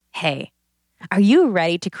Hey, are you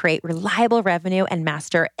ready to create reliable revenue and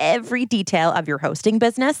master every detail of your hosting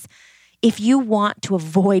business? If you want to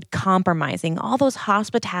avoid compromising all those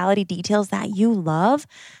hospitality details that you love,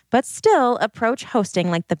 but still approach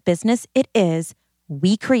hosting like the business it is,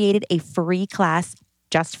 we created a free class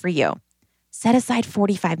just for you. Set aside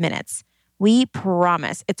 45 minutes. We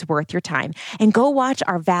promise it's worth your time. And go watch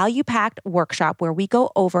our value-packed workshop where we go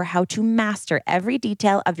over how to master every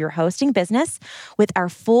detail of your hosting business with our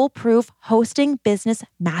foolproof hosting business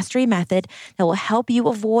mastery method that will help you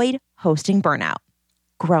avoid hosting burnout.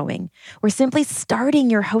 Growing, where simply starting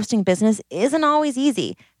your hosting business isn't always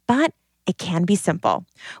easy, but it can be simple.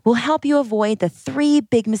 We'll help you avoid the 3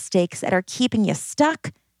 big mistakes that are keeping you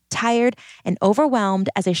stuck, tired, and overwhelmed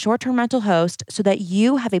as a short-term rental host so that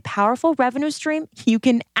you have a powerful revenue stream you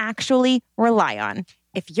can actually rely on.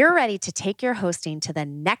 If you're ready to take your hosting to the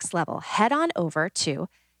next level, head on over to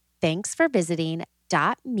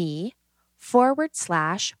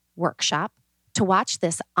thanksforvisiting.me/workshop to watch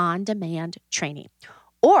this on-demand training.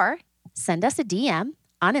 Or send us a DM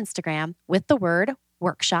on Instagram with the word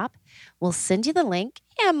workshop. We'll send you the link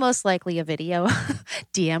and most likely a video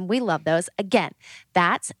DM. We love those. Again,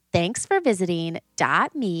 that's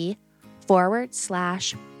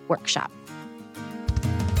thanksforvisiting.me/workshop.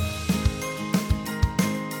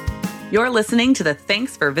 You're listening to the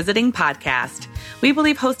Thanks for Visiting podcast. We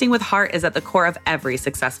believe hosting with heart is at the core of every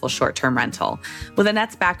successful short-term rental. With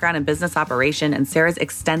Annette's background in business operation and Sarah's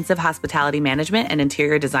extensive hospitality management and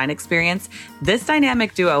interior design experience, this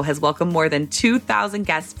dynamic duo has welcomed more than 2,000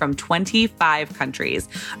 guests from 25 countries,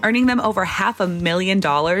 earning them over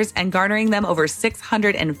 $500,000 and garnering them over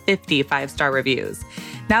 650 five-star reviews.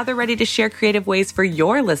 Now they're ready to share creative ways for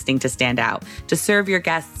your listing to stand out, to serve your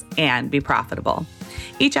guests, and be profitable.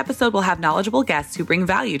 Each episode will have knowledgeable guests who bring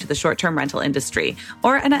value to the short-term rental industry,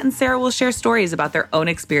 or Annette and Sarah will share stories about their own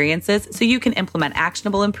experiences so you can implement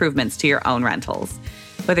actionable improvements to your own rentals.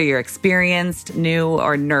 Whether you're experienced, new,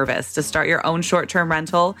 or nervous to start your own short-term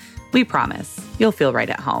rental, we promise you'll feel right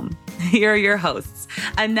at home. Here are your hosts,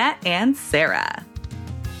 Annette and Sarah.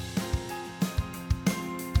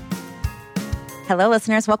 Hello,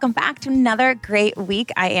 listeners. Welcome back to another great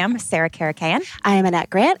week. I am Sarah Karakayan. I am Annette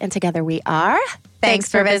Grant, and together we are Thanks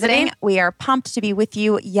for visiting. We are pumped to be with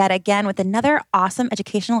you yet again with another awesome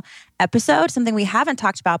educational episode, something we haven't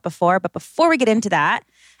talked about before. But before we get into that,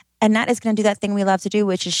 Annette is going to do that thing we love to do,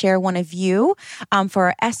 which is share one of you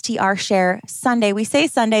for our STR Share Sunday. We say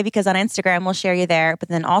Sunday because on Instagram, we'll share you there. But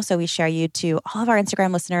then also we share you to all of our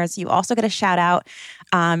Instagram listeners. You also get a shout out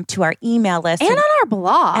to our email list. And on our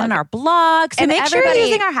blog. And on our blog. So and make sure you're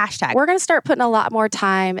using our hashtag. We're going to start putting a lot more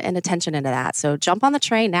time and attention into that. So jump on the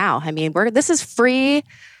train now. I mean, this is free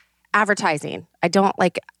advertising. I don't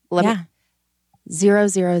like, 000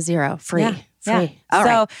 free. Yeah. Free. Yeah. All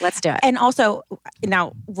right, let's do it. And also,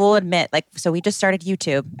 now we'll admit, so we just started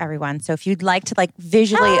YouTube, everyone. So if you'd like to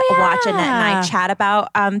visually watch Annette and I chat about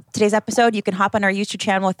today's episode, you can hop on our YouTube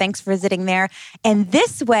channel. Thanks for visiting there. And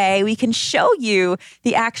this way, we can show you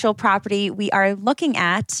the actual property we are looking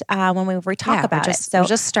at when we talk about it. So we're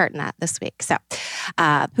just starting that this week. So who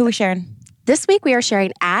are we sharing? This week, we are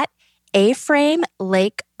sharing at A-Frame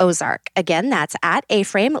Lake Ozark. Again, that's at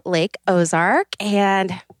A-Frame Lake Ozark.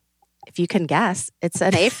 And if you can guess, it's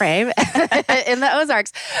an A-frame in the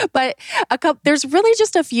Ozarks. But there's really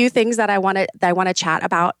just a few things that I want to chat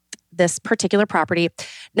about this particular property.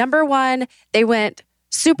 Number one, they went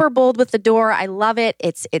super bold with the door. I love it.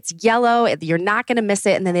 It's yellow. You're not going to miss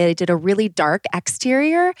it. And then they did a really dark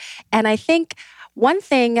exterior. And I think one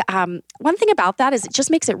thing about that is it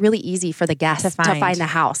just makes it really easy for the guests to find the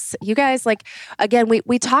house. You guys, again,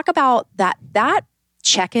 we talk about that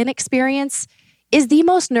check-in experience is the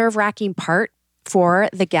most nerve-wracking part for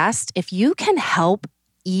the guest. If you can help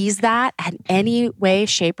ease that in any way,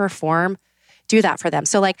 shape, or form, do that for them.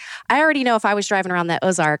 So I already know if I was driving around the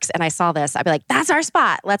Ozarks and I saw this, I'd be like, that's our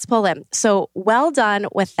spot. Let's pull in. So well done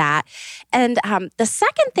with that. And the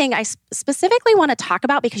second thing I specifically want to talk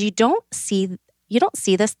about, because you don't see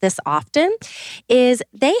this often, is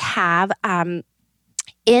they have they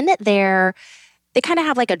kind of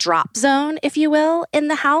have a drop zone, if you will, in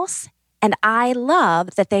the house. And I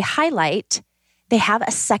love that they have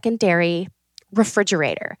a secondary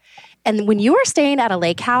refrigerator. And when you are staying at a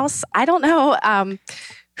lake house, I don't know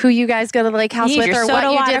who you guys go to the lake house with or what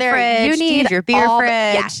you do there. You need your beer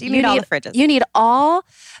fridge. You need all the fridges. You need all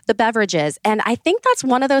the beverages. And I think that's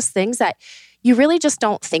one of those things that you really just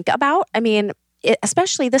don't think about. I mean,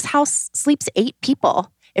 especially this house sleeps 8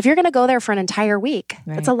 people. If you're going to go there for an entire week,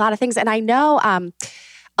 That's a lot of things. And I know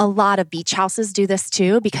a lot of beach houses do this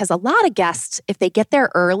too, because a lot of guests, if they get there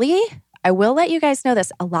early, I will let you guys know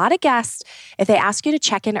this. A lot of guests, if they ask you to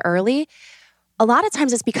check in early, a lot of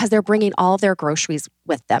times it's because they're bringing all of their groceries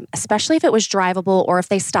with them, especially if it was drivable or if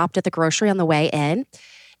they stopped at the grocery on the way in.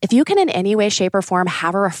 If you can in any way, shape, or form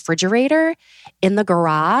have a refrigerator in the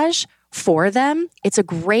garage for them, it's a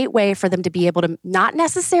great way for them to be able to not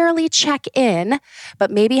necessarily check in, but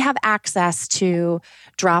maybe have access to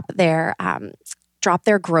drop their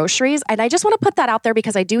groceries. And I just want to put that out there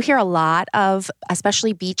because I do hear a lot of,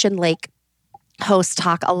 especially beach and lake hosts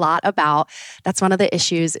talk a lot about, that's one of the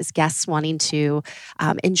issues is guests wanting to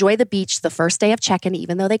enjoy the beach the first day of check-in,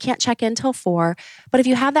 even though they can't check in till 4. But if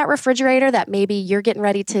you have that refrigerator that maybe you're getting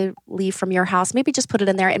ready to leave from your house, maybe just put it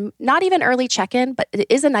in there, and not even early check-in, but it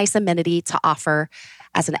is a nice amenity to offer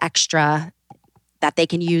as an extra that they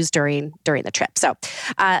can use during the trip. So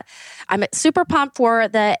I'm super pumped for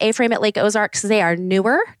the A-Frame at Lake Ozark because they are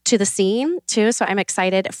newer to the scene too. So I'm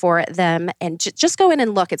excited for them. And just go in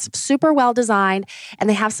and look. It's super well designed and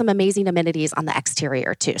they have some amazing amenities on the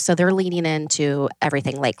exterior too. So they're leaning into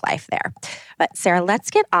everything lake life there. But Sarah,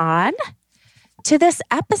 let's get on to this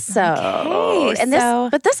episode. Okay,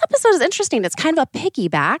 but this episode is interesting. It's kind of a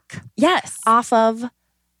piggyback off of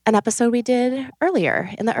an episode we did earlier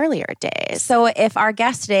in the earlier days. So if our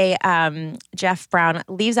guest today, Jeff Brown,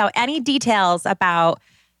 leaves out any details about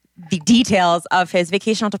the details of his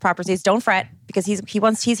vacation rental properties, don't fret because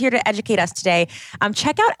he's here to educate us today.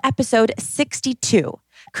 Check out episode 62,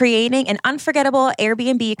 Creating an Unforgettable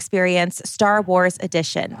Airbnb Experience, Star Wars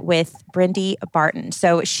Edition with Brindy Barton.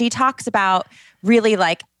 So she talks about really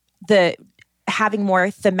like the having more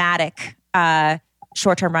thematic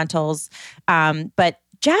short-term rentals, but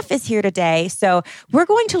Jeff is here today, so we're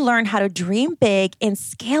going to learn how to dream big and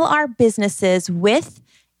scale our businesses with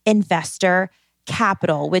investor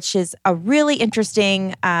capital, which is a really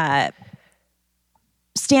interesting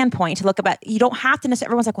standpoint to look about. You don't have to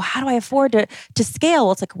necessarily, everyone's like, well, how do I afford to scale?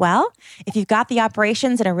 Well, it's like, well, if you've got the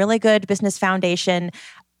operations and a really good business foundation,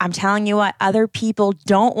 I'm telling you what, other people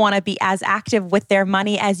don't want to be as active with their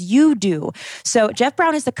money as you do. So Jeff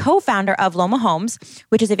Brown is the co-founder of Loma Homes,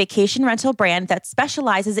 which is a vacation rental brand that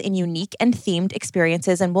specializes in unique and themed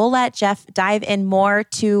experiences. And we'll let Jeff dive in more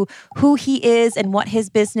to who he is and what his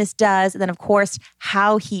business does. And then, of course,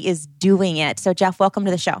 how he is doing it. So Jeff, welcome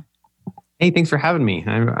to the show. Hey, thanks for having me.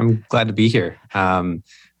 I'm glad to be here.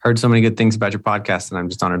 Heard so many good things about your podcast and I'm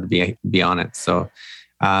just honored to be on it. So,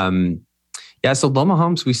 so Loma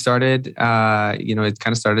Homes, we started, it kind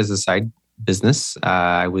of started as a side business.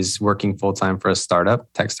 I was working full-time for a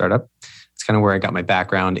tech startup. It's kind of where I got my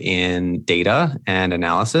background in data and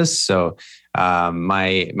analysis. So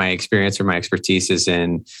my experience or my expertise is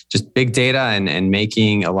in just big data and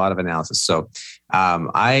making a lot of analysis. So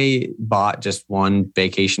I bought just one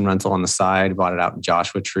vacation rental on the side, bought it out in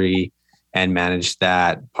Joshua Tree and managed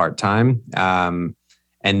that part-time. And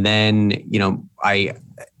then,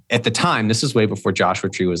 at the time, this is way before Joshua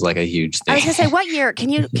Tree was like a huge thing. I was going to say, what year? Can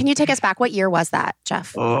you take us back? What year was that,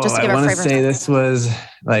 Jeff? Just to give I want to say this was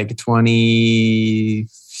like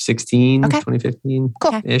 2016,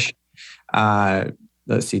 2015-ish. Cool.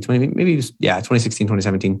 Let's see, 2016,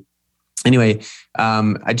 2017. Anyway,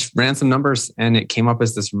 I just ran some numbers and it came up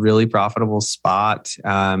as this really profitable spot.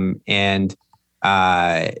 But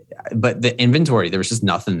the inventory, there was just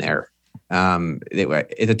nothing there. At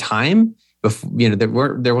the time,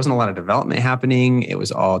 there wasn't a lot of development happening. It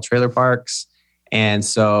was all trailer parks. And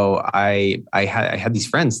so I had these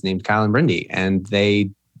friends named Kyle and Brindy, and they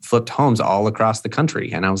flipped homes all across the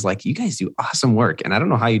country. And I was like, you guys do awesome work. And I don't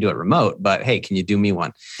know how you do it remote, but hey, can you do me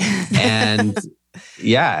one? And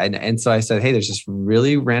and so I said, hey, there's this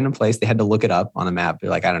really random place. They had to look it up on the map. They're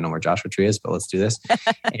like, I don't know where Joshua Tree is, but let's do this.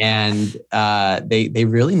 And they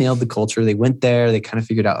really nailed the culture. They went there. They kind of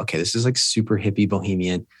figured out, okay, this is like super hippie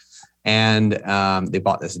bohemian. And they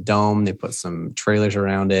bought this dome. They put some trailers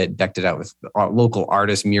around it, decked it out with local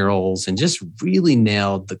artist murals, and just really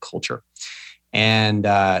nailed the culture. And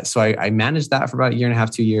so I managed that for about a year and a half,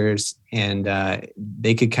 2 years. And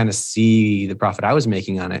they could kind of see the profit I was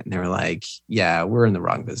making on it. And they were like, yeah, we're in the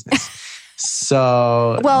wrong business.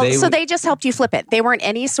 So they just helped you flip it. They weren't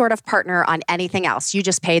any sort of partner on anything else. You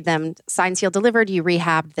just paid them, signed, sealed, delivered. You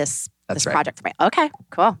rehabbed this project for me. Okay,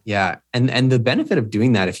 cool. Yeah. And the benefit of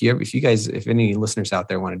doing that, if any listeners out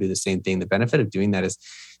there want to do the same thing, the benefit of doing that is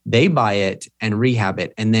they buy it and rehab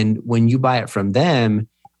it. And then when you buy it from them,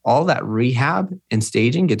 all that rehab and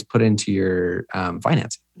staging gets put into your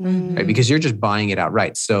financing, right? Because you're just buying it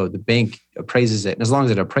outright. So the bank appraises it. And as long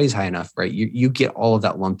as it appraises high enough, right, you get all of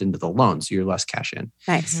that lumped into the loan. So you're less cash in.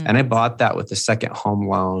 Nice. And I bought that with the second home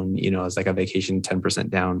loan, it's like a vacation 10%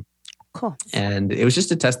 down. Cool. And it was just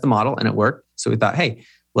to test the model and it worked. So we thought, hey,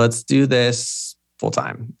 let's do this full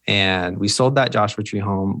time. And we sold that Joshua Tree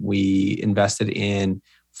home. We invested in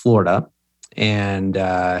Florida, and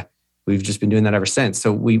we've just been doing that ever since.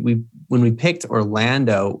 So we when we picked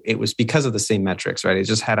Orlando, it was because of the same metrics, right? It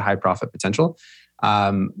just had a high profit potential.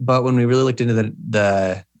 But when we really looked into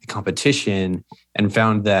the competition and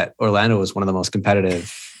found that Orlando was one of the most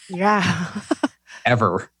competitive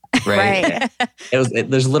ever, right?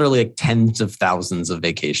 There's literally like tens of thousands of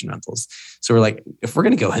vacation rentals. So we're like, if we're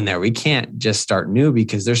going to go in there, we can't just start new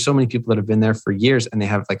because there's so many people that have been there for years and they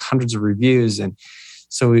have like hundreds of reviews. And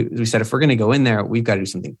so we said, if we're going to go in there, we've got to do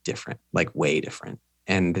something different, like way different.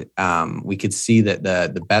 And we could see that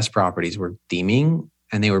the best properties were theming,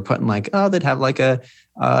 and they were putting like, they'd have like a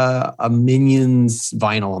Minions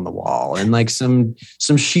vinyl on the wall and like some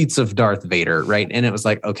sheets of Darth Vader, right? And it was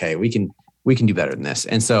like, okay, we can do better than this.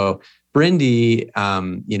 And so Brindy,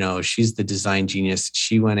 she's the design genius.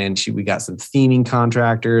 She went in, we got some theming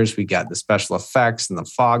contractors, we got the special effects and the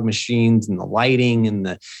fog machines and the lighting and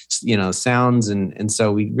the, sounds. And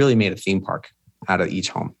so we really made a theme park out of each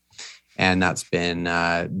home. And that's been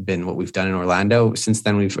what we've done in Orlando. Since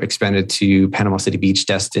then, we've expanded to Panama City Beach,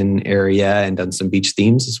 Destin area, and done some beach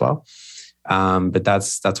themes as well. But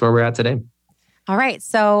that's where we're at today. All right.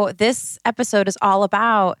 So this episode is all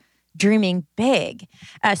about dreaming big.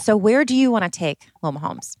 So where do you want to take Loma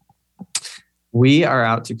Homes? We are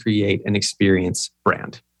out to create an experience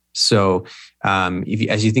brand. So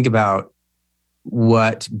as you think about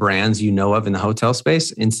what brands you know of in the hotel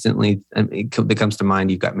space, instantly it comes to mind.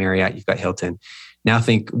 You've got Marriott, you've got Hilton. Now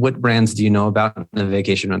think, what brands do you know about in the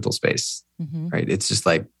vacation rental space? Mm-hmm. Right? It's just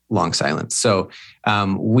like long silence. So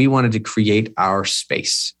we wanted to create our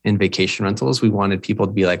space in vacation rentals. We wanted people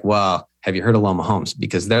to be like, well, have you heard of Loma Homes?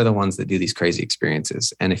 Because they're the ones that do these crazy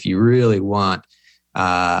experiences. And if you really want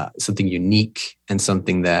something unique and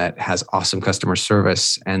something that has awesome customer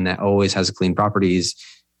service and that always has clean properties,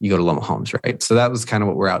 you go to Loma Homes, right? So that was kind of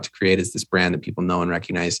what we're out to create, is this brand that people know and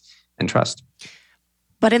recognize and trust.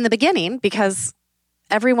 But in the beginning, because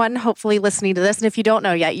everyone hopefully listening to this, and if you don't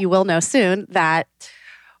know yet, you will know soon, that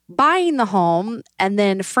buying the home and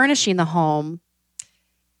then furnishing the home,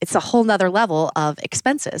 it's a whole nother level of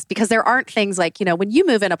expenses, because there aren't things like, when you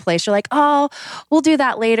move in a place, you're like, oh, we'll do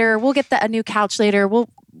that later. We'll get a new couch later.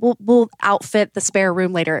 We'll outfit the spare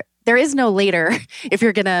room later. There is no later if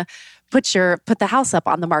you're going to put the house up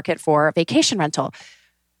on the market for vacation rental.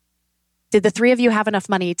 Did the three of you have enough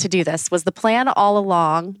money to do this? Was the plan all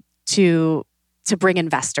along to bring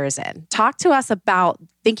investors in? Talk to us about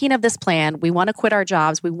thinking of this plan. We want to quit our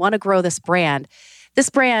jobs. We want to grow this brand. This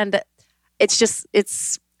brand,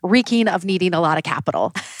 it's reeking of needing a lot of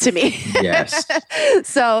capital to me. Yes.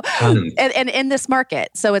 So, and in this market.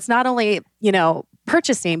 So it's not only,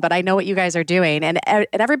 purchasing, but I know what you guys are doing. And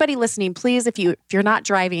everybody listening, please, if you're not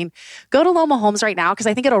driving, go to Loma Homes right now, because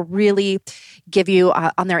I think it'll really give you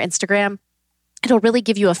on their Instagram, it'll really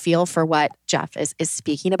give you a feel for what Jeff is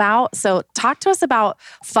speaking about. So talk to us about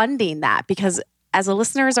funding that, because as the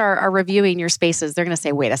listeners are reviewing your spaces, they're going to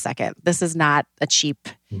say, wait a second, this is not a cheap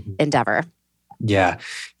endeavor. Yeah.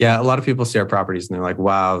 A lot of people see our properties and they're like,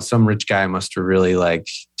 wow, some rich guy must have really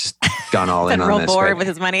just gone all in on this. Roll board right? with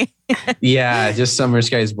his money. Yeah, just some rich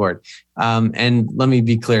guy's bored. And let me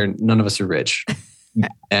be clear, none of us are rich.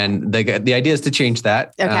 And the idea is to change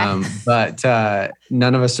that. Okay. But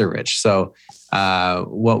none of us are rich. So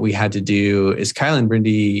what we had to do is Kyle and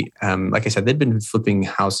Brindy, like I said, they'd been flipping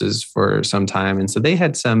houses for some time. And so they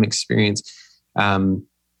had some experience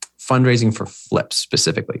fundraising for flips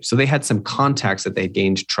specifically. So they had some contacts that they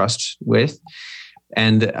gained trust with.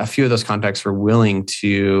 And a few of those contacts were willing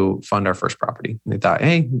to fund our first property. And they thought,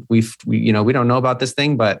 hey, we don't know about this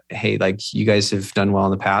thing, but hey, you guys have done well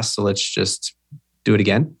in the past, so let's just do it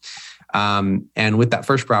again. And with that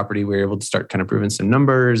first property, we were able to start kind of proving some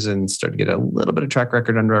numbers and start to get a little bit of track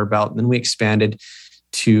record under our belt. And then we expanded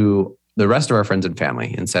to the rest of our friends and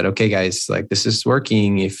family and said, okay, guys, this is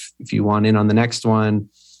working. If you want in on the next one.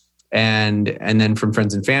 And then from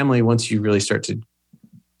friends and family, once you really start to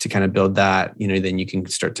kind of build that, then you can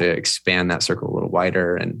start to expand that circle a little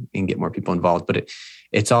wider and get more people involved. But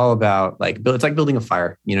it's all about it's like building a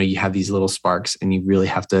fire. You have these little sparks and you really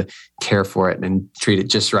have to care for it and treat it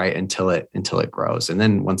just right until it grows. And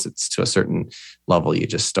then once it's to a certain level, you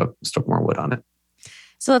just stoke more wood on it.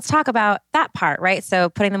 So let's talk about that part, right? So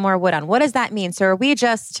putting the more wood on, what does that mean? So are we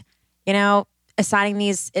just, assigning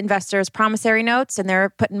these investors promissory notes and they're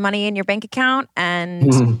putting money in your bank account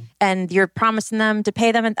and you're promising them to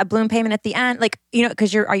pay them a balloon payment at the end,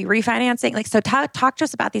 because are you refinancing? So talk to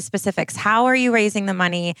us about these specifics. How are you raising the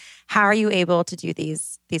money? How are you able to do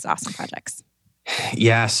these awesome projects?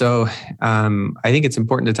 Yeah. So I think it's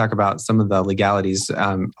important to talk about some of the legalities.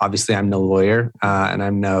 Obviously, I'm no lawyer and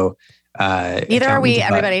I'm no neither are we,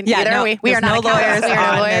 everybody. Yeah, neither are we. We are not lawyers. We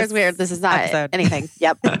are no lawyers. This is not episode. anything.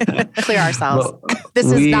 Yep. Clear ourselves.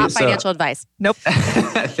 This is not financial advice. Nope.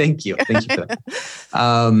 Thank you. Thank you for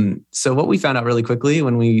that. So what we found out really quickly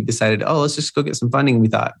when we decided, let's just go get some funding, we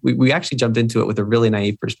thought, we actually jumped into it with a really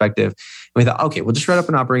naive perspective. And we thought, okay, we'll just write up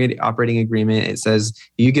an operating agreement. It says,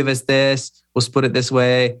 you give us this, we'll split it this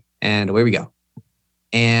way, and away we go.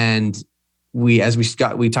 And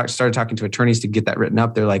started talking to attorneys to get that written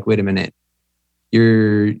up. They're like, wait a minute,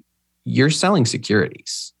 you're selling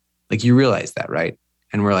securities. Like, you realize that, right?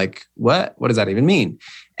 And we're like, what does that even mean?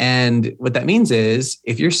 And what that means is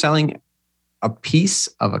if you're selling a piece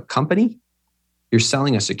of a company, you're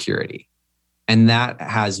selling a security. And that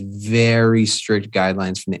has very strict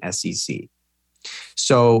guidelines from the SEC.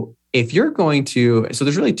 So if you're going to, so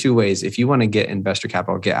there's really two ways. If you want to get investor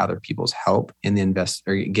capital, get other people's help in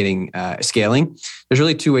the getting scaling, there's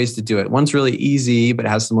really two ways to do it. One's really easy, but it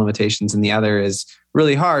has some limitations. And the other is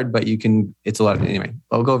really hard, but it's a lot of, anyway,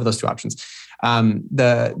 I'll go over those two options.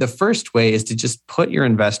 The first way is to just put your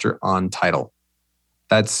investor on title.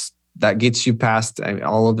 That gets you past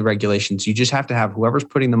all of the regulations. You just have to have whoever's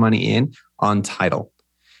putting the money in on title.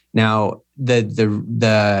 Now,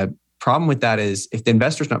 the problem with that is if the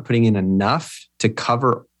investor's not putting in enough to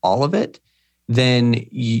cover all of it, then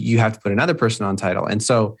you have to put another person on title. And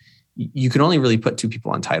so you can only really put two people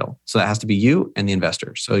on title. So that has to be you and the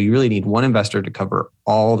investor. So you really need one investor to cover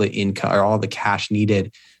all the income or all the cash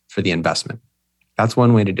needed for the investment. That's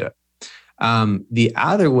one way to do it. The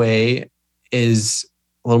other way is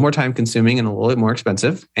a little more time consuming and a little bit more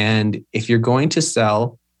expensive. And if you're going to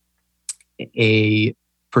sell a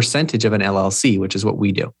percentage of an LLC, which is what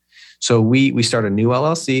we do. So we start a new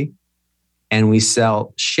LLC and we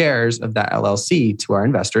sell shares of that LLC to our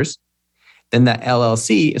investors. Then that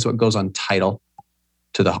LLC is what goes on title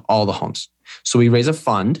to all the homes. So we raise a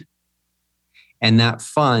fund, and that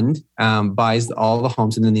fund buys all the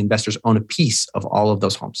homes, and then the investors own a piece of all of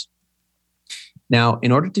those homes. Now,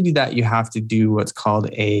 in order to do that, you have to do what's called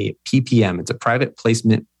a PPM. It's a private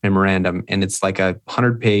placement memorandum, and it's like a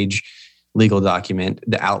 100-page legal document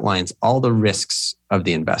that outlines all the risks of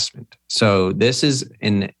the investment. So this is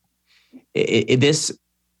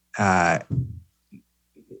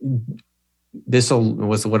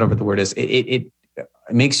whatever the word is. It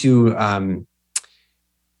makes you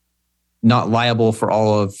not liable for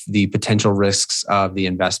all of the potential risks of the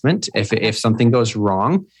investment. If something goes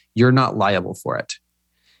wrong, you're not liable for it.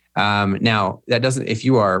 Now, that doesn't. If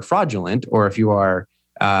you are fraudulent or if you are,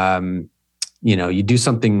 you do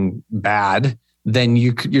something bad, then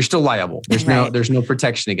you're still liable. There's no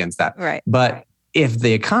protection against that. Right. But if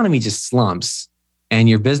the economy just slumps and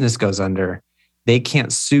your business goes under, they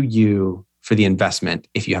can't sue you for the investment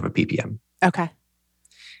if you have a PPM. Okay.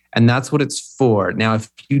 And that's what it's for. Now,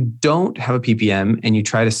 if you don't have a PPM and you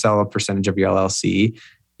try to sell a percentage of your LLC,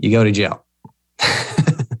 you go to jail.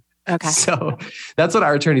 Okay. So that's what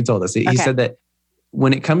our attorney told us. He said that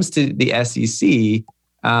when it comes to the SEC,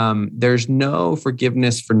 there's no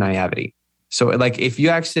forgiveness for naivety. So like if you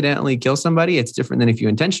accidentally kill somebody, it's different than if you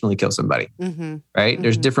intentionally kill somebody, right? Mm-hmm.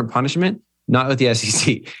 There's different punishment, not with the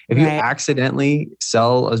SEC. If you accidentally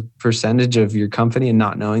sell a percentage of your company and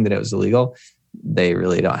not knowing that it was illegal, they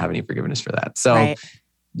really don't have any forgiveness for that. So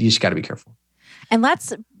you just got to be careful. And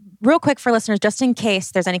let's, real quick for listeners, just in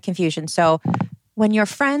case there's any confusion. So when your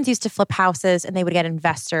friends used to flip houses and they would get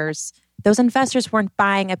investors, those investors weren't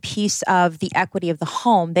buying a piece of the equity of the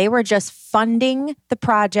home. They were just funding the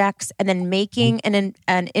projects and then making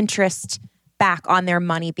an interest back on their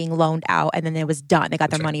money being loaned out. And then it was done. They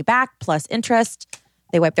got their money back plus interest.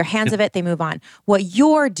 They wipe their hands of it. They move on. What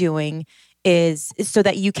you're doing is so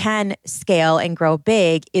that you can scale and grow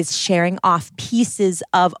big is sharing off pieces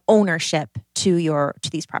of ownership to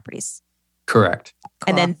these properties. Correct.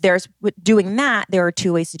 And then there's doing that. There are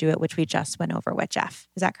two ways to do it, which we just went over with Jeff.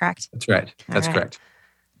 Is that correct? That's right. That's correct.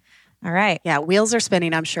 All right. Yeah. Wheels are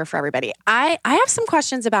spinning, I'm sure, for everybody. I have some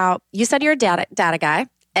questions about, you said you're a data guy.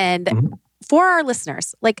 And for our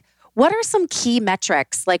listeners, like, what are some key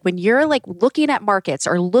metrics? Like when you're like looking at markets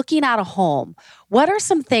or looking at a home, what are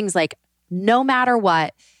some things like, no matter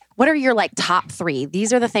what are your like top 3?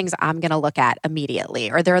 These are the things I'm going to look at immediately,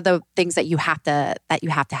 or they're the things that you have to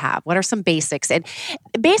have. What are some basics and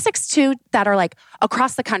basics too that are like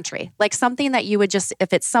across the country, like something that you would just,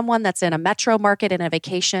 if it's someone that's in a metro market in a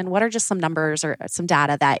vacation, what are just some numbers or some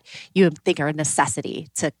data that you think are a necessity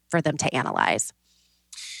for them to analyze?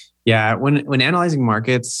 Yeah, when analyzing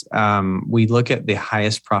markets, we look at the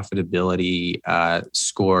highest profitability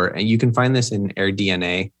score, and you can find this in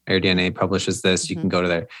AirDNA. AirDNA publishes this. You can go to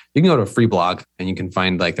there. You can go to a free blog, and you can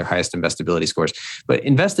find like their highest investability scores. But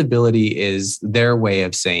investability is their way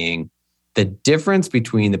of saying the difference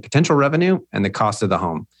between the potential revenue and the cost of the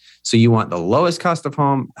home. So you want the lowest cost of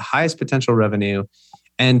home, the highest potential revenue,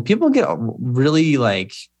 and people get really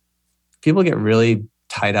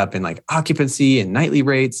tied up in like occupancy and nightly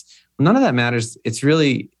rates. None of that matters. It's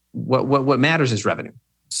really what matters is revenue.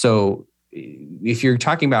 So if you're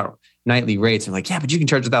talking about nightly rates, I'm like, yeah, but you can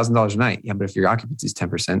charge $1,000 a night. Yeah, but if your occupancy is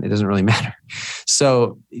 10%, it doesn't really matter.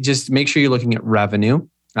 So just make sure you're looking at revenue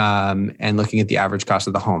and looking at the average cost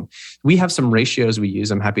of the home. We have some ratios we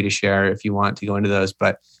use. I'm happy to share if you want to go into those,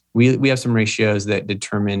 but we have some ratios that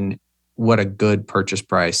determine what a good purchase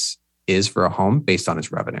price is for a home based on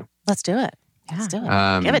its revenue. Let's do it. Let's do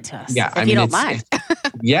it. Give it to us. Yeah, if you don't mind.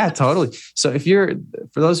 Yeah, totally. So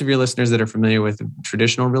for those of your listeners that are familiar with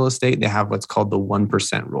traditional real estate, they have what's called the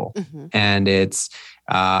 1% rule. And it's,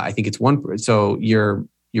 I think it's one. So your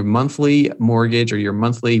monthly mortgage or your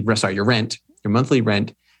monthly rent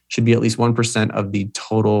should be at least 1% of the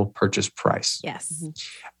total purchase price. Yes.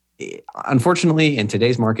 Unfortunately, in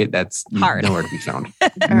today's market, that's hard. Nowhere to be found.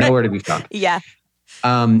 Nowhere to be found. Yeah.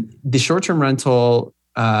 The short-term rental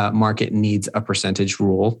market needs a percentage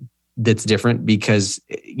rule that's different because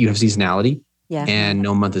you have seasonality and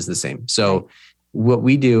no month is the same. So what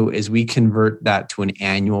we do is we convert that to an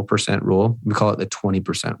annual percent rule. We call it the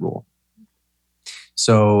 20% rule.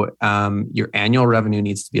 So your annual revenue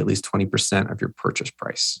needs to be at least 20% of your purchase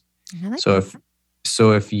price.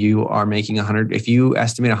 So if you are making if you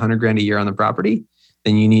estimate $100,000 a year on the property,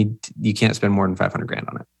 then you can't spend more than $500,000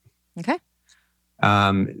 on it. Okay.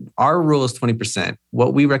 Our rule is 20%.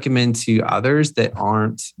 What we recommend to others that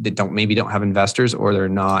don't have investors or they're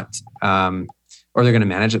not, or they're going to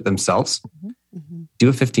manage it themselves, do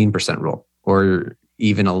a 15% rule or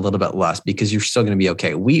even a little bit less because you're still going to be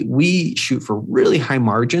okay. We shoot for really high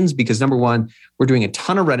margins because number one, we're doing a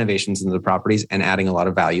ton of renovations into the properties and adding a lot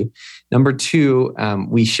of value. Number two,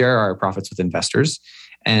 we share our profits with investors.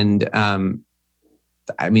 And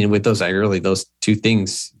with those two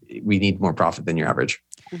things, we need more profit than your average.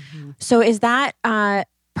 So is that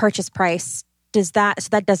purchase price, so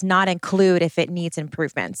that does not include if it needs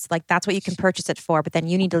improvements? Like that's what you can purchase it for, but then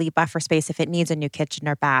you need to leave buffer space if it needs a new kitchen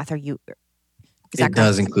or bath It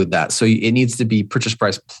does include that. So it needs to be purchase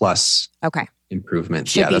price plus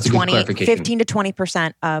improvements. Should be that's 20, a good clarification. 15 to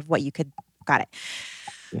 20% of what you could, got it.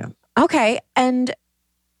 Yeah. Okay. And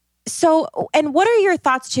what are your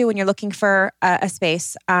thoughts too when you're looking for a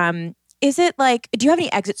space? Is it like, do you have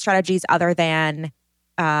any exit strategies other than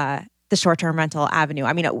the short-term rental avenue?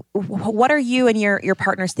 I mean, what are you and your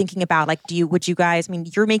partners thinking about? Like, would you guys,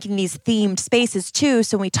 you're making these themed spaces too.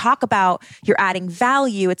 So when we talk about you're adding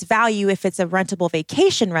value, it's value if it's a rentable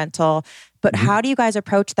vacation rental. But how do you guys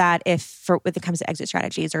approach that when it comes to exit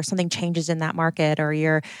strategies or something changes in that market or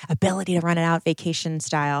your ability to run it out vacation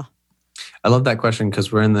style? I love that question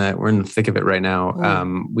because we're in the thick of it right now.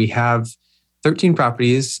 We have 13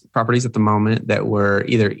 properties at the moment that we're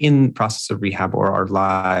either in process of rehab or are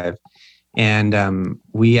live. And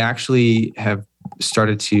we actually have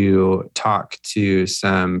started to talk to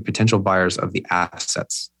some potential buyers of the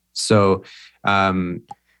assets. So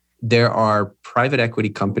there are private equity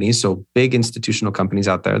companies, so big institutional companies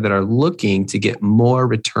out there that are looking to get more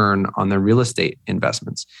return on their real estate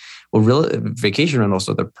investments. Well, vacation rentals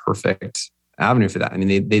are the perfect avenue for that. I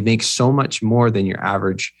mean, they make so much more than your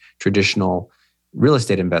average traditional real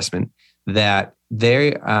estate investment that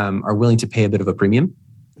they are willing to pay a bit of a premium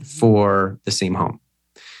for the same home.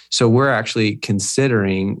 So we're actually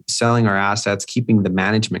considering selling our assets, keeping the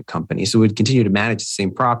management company. So we'd continue to manage the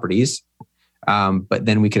same properties, but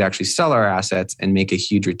then we could actually sell our assets and make a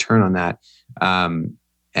huge return on that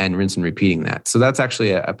and rinse and repeating that. So that's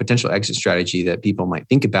actually a potential exit strategy that people might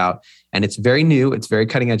think about. And it's very new. It's very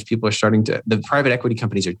cutting edge. The private equity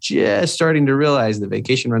companies are just starting to realize that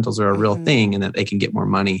vacation rentals are a real thing and that they can get more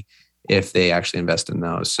money if they actually invest in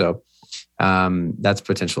those. So that's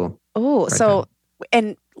potential. Oh, so,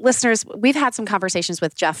 and listeners, we've had some conversations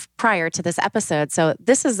with Jeff prior to this episode. So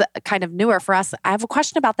this is kind of newer for us. I have a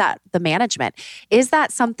question about the management. Is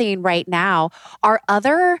that something right now? Are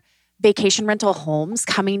other vacation rental homes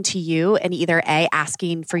coming to you and either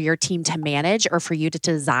asking for your team to manage or for you to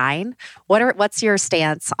design? What's your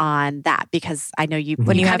stance on that? Because I know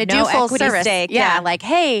when you kind of do full service, stake, like,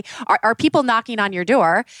 hey, are people knocking on your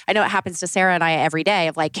door? I know it happens to Sarah and I every day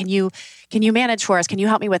of like, can you manage for us? Can you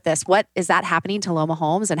help me with this? What is that happening to Loma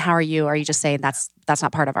Homes? And how are you? Are you just saying that's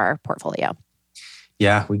not part of our portfolio?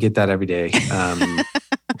 Yeah, we get that every day.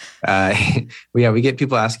 We get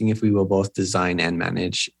people asking if we will both design and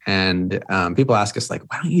manage. And people ask us like,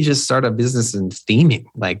 why don't you just start a business in theming?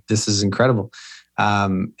 Like, this is incredible.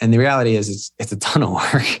 And the reality is it's a ton of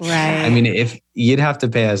work. Right. I mean, if you'd have to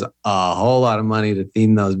pay us a whole lot of money to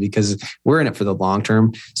theme those because we're in it for the long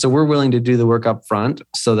term. So we're willing to do the work up front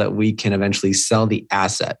so that we can eventually sell the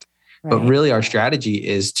asset. Right. But really our strategy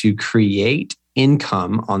is to create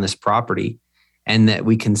income on this property and that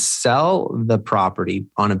we can sell the property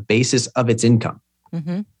on a basis of its income.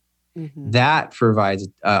 Mm-hmm. Mm-hmm. That provides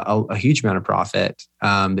a huge amount of profit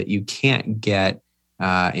that you can't get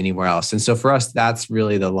anywhere else. And so for us, that's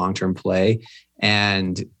really the long-term play.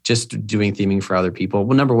 And just doing theming for other people,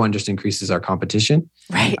 well, number one, just increases our competition.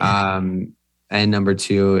 Right. And number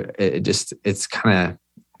two,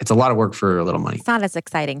 it's a lot of work for a little money. It's not as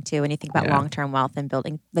exciting too when you think about long-term wealth and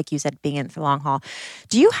building, like you said, being in it for the long haul.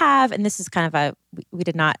 Do you have, and this is kind of we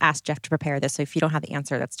did not ask Jeff to prepare this, so if you don't have the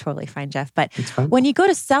answer, that's totally fine, Jeff. But when you go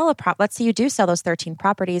to sell a prop, let's say you do sell those 13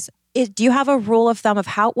 properties, do you have a rule of thumb of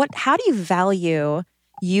how do you value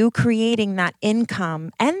you creating that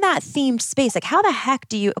income and that themed space? Like, how the heck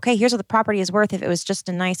do you, okay, here's what the property is worth if it was just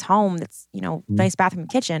a nice home that's, nice bathroom and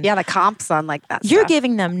kitchen. Yeah, the comps on like that You're stuff.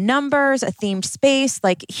 giving them numbers, a themed space.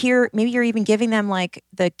 Like here, maybe you're even giving them like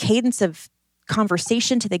the cadence of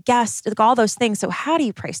conversation to the guest, like all those things. So how do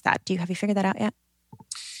you price that? Have you figured that out yet?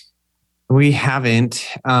 We haven't.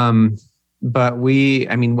 But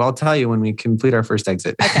I'll tell you when we complete our first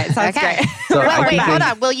exit. Okay, sounds great. So wait, hold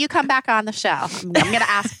on. Will you come back on the show? I'm going to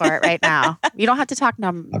ask for it right now. You don't have to talk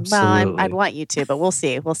numbers. Well, I'd want you to, but we'll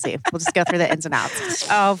see. We'll just go through the ins and outs.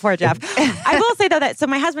 Oh, poor Jeff. I will say though that, so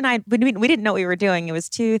my husband and I, we didn't know what we were doing. It was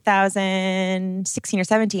 2016 or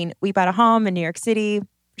 17. We bought a home in New York City,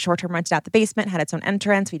 short-term rented out the basement, had its own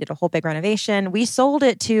entrance. We did a whole big renovation. We sold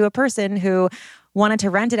it to a person who wanted to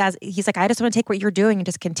rent it as, he's like, I just want to take what you're doing and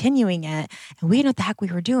just continuing it. And we didn't know what the heck we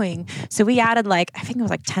were doing. So we added I think it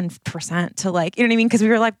was 10% to you know what I mean? Because we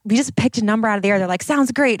were we just picked a number out of the air. They're like,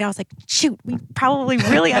 sounds great. And I was like, shoot, we probably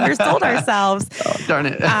really undersold ourselves. Oh, darn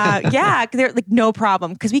it. Yeah, they're like, no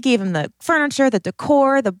problem. Because we gave them the furniture, the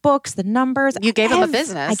decor, the books, the numbers. You gave them a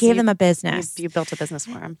business. I gave them a business. You built a business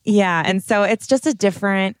for them. Yeah. And so it's just a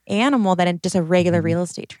different animal than just a regular real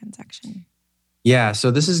estate transaction. Yeah. So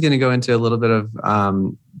this is going to go into a little bit of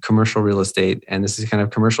commercial real estate. And this is kind of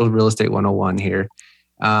commercial real estate 101 here.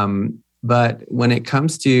 But when it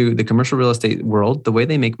comes to the commercial real estate world, the way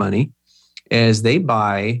they make money is they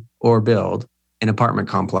buy or build an apartment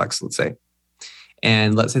complex, let's say.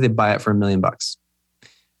 And let's say they buy it for $1 million.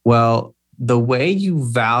 Well, the way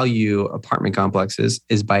you value apartment complexes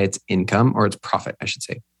is by its income or its profit, I should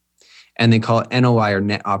say. And they call it NOI or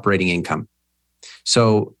net operating income.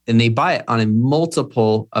 So, and they buy it on a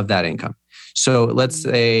multiple of that income. So let's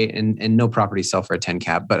say, and no property sell for a 10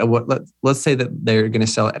 cap, but let's say that they're going to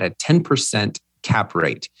sell it at a 10% cap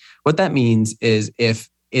rate. What that means is if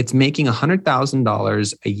it's making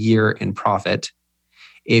 $100,000 a year in profit,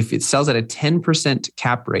 if it sells at a 10%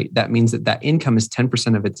 cap rate, that means that income is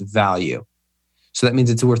 10% of its value. So that means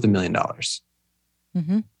it's worth $1 million.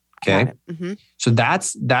 Mm-hmm. Okay. Mm-hmm. So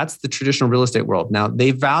that's the traditional real estate world. Now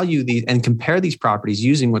they value these and compare these properties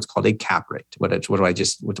using what's called a cap rate. What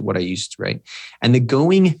I used, right? And the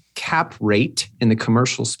going cap rate in the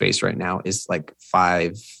commercial space right now is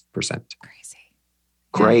 5%.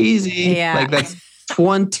 Crazy. Yeah. That's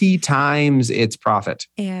 20 times its profit.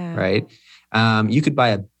 Yeah. Right. You could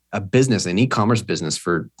buy a business, an e-commerce business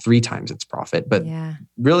for 3 times its profit. But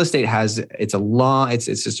real estate it's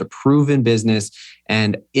just a proven business,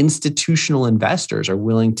 and institutional investors are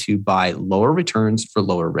willing to buy lower returns for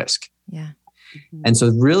lower risk. Yeah. Mm-hmm. And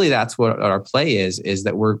so really that's what our play is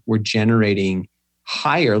that we're generating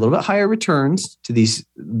a little bit higher returns to these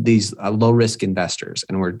low risk investors.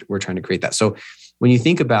 And we're trying to create that. So when you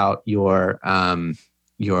think about your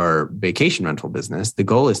vacation rental business, the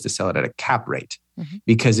goal is to sell it at a cap rate. Mm-hmm.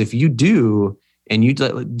 Because if you do, and you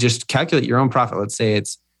just calculate your own profit, let's say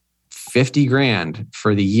it's $50,000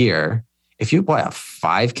 for the year. If you buy a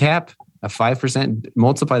 5 cap, a 5%,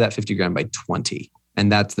 multiply that $50,000 by 20,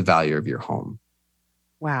 and that's the value of your home.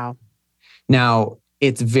 Wow. Now,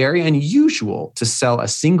 it's very unusual to sell a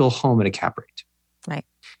single home at a cap rate. Right.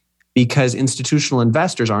 Because institutional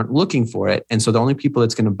investors aren't looking for it. And so the only people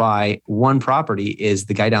that's going to buy one property is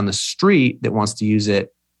the guy down the street that wants to use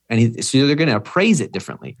it. And so they're going to appraise it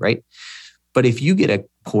differently, right? But if you get a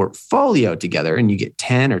portfolio together and you get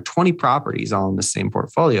 10 or 20 properties all in the same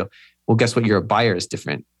portfolio, well, guess what? Your buyer is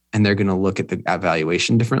different. And they're going to look at the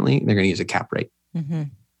valuation differently. And they're going to use a cap rate. Mm-hmm.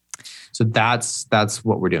 So that's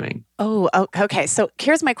what we're doing. Oh, okay. So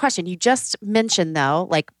here's my question. You just mentioned though,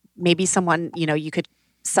 like maybe someone, you could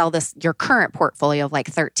sell your current portfolio of like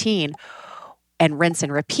 13 and rinse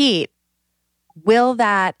and repeat. Will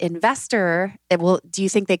that investor, do you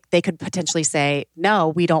think they could potentially say, no,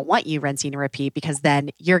 we don't want you rinsing and repeat because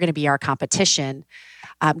then you're going to be our competition?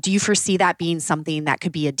 Do you foresee that being something that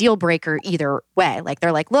could be a deal breaker either way? Like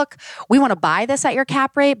they're like, look, we want to buy this at your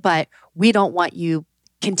cap rate, but we don't want you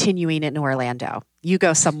continuing in Orlando. You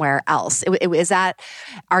go somewhere else.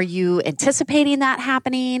 Are you anticipating that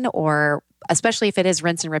happening? Or especially if it is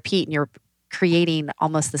rinse and repeat and you're creating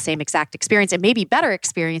almost the same exact experience and maybe better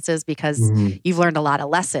experiences because you've learned a lot of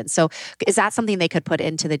lessons. So is that something they could put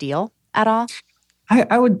into the deal at all?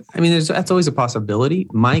 That's always a possibility.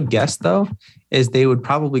 My guess though, is they would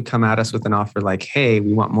probably come at us with an offer like, hey,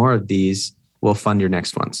 we want more of these. We'll fund your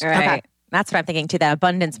next ones. Right. Okay. That's what I'm thinking too. That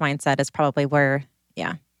abundance mindset is probably where,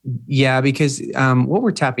 Yeah, because what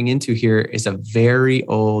we're tapping into here is a very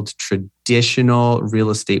old traditional real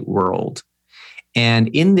estate world. And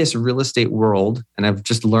in this real estate world, and I've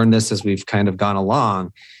just learned this as we've kind of gone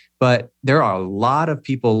along, but there are a lot of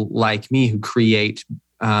people like me who create,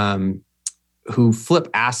 who flip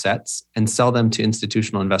assets and sell them to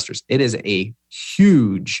institutional investors. It is a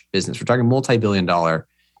huge business. We're talking multi-billion-dollar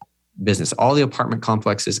business. All the apartment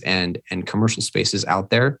complexes and commercial spaces out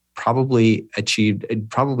there probably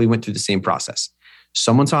went through the same process.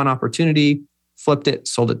 Someone saw an opportunity, flipped it,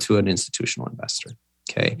 sold it to an institutional investor.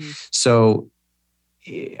 Okay. So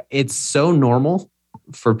it's so normal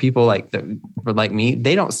for people like me.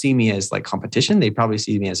 They don't see me as like competition. They probably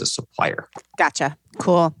see me as a supplier. Gotcha.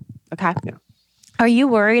 Cool. Okay. Yeah. Are you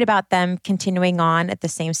worried about them continuing on at the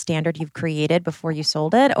same standard you've created before you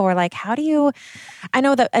sold it? Or like, I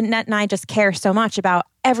know that Annette and I just care so much about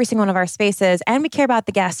every single one of our spaces, and we care about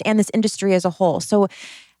the guests and this industry as a whole. So,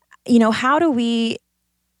 how do we,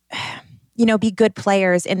 be good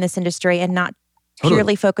players in this industry and not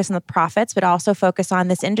purely focus on the profits, but also focus on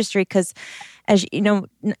this industry? Because as you know,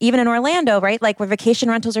 even in Orlando, right? Like where vacation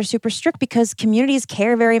rentals are super strict because communities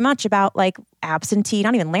care very much about like absentee,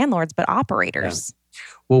 not even landlords, but operators. Yeah.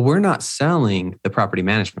 Well, we're not selling the property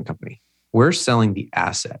management company. We're selling the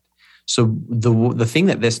asset. So the thing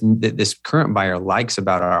that this current buyer likes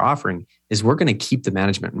about our offering is we're going to keep the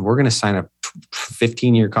management and we're going to sign a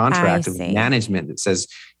 15-year contract of management that says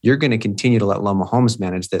you're going to continue to let Loma Homes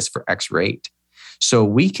manage this for X rate. So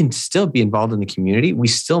we can still be involved in the community. We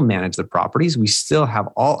still manage the properties. We still have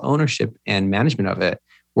all ownership and management of it.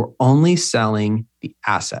 We're only selling the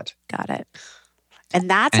asset. Got it. And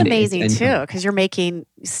that's amazing too, because you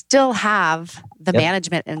still have the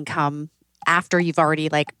management income after you've already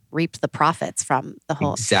like reaped the profits from the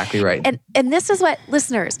whole. Exactly right. And this is what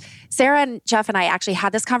listeners, Sarah and Jeff and I actually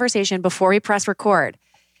had this conversation before we press record.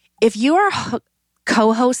 If you are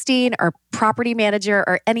co-hosting or property manager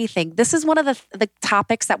or anything, this is one of the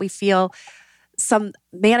topics that we feel some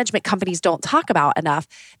management companies don't talk about enough.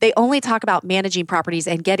 They only talk about managing properties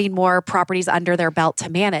and getting more properties under their belt to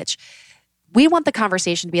manage. We want the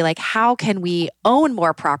conversation to be like, how can we own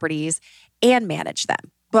more properties and manage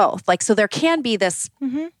them both? Like, so there can be this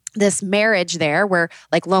marriage there where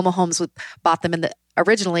like Loma Homes bought them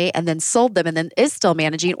originally and then sold them and then is still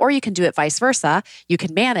managing, or you can do it vice versa. You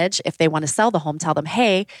can manage if they want to sell the home, tell them,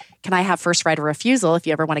 hey, can I have first right of refusal if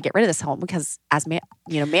you ever want to get rid of this home? Because as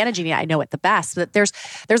managing it, I know it the best. But there's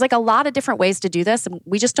like a lot of different ways to do this. And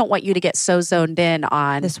we just don't want you to get so zoned in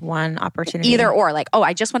on this one opportunity. Either or, like, oh,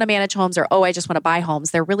 I just want to manage homes, or oh, I just want to buy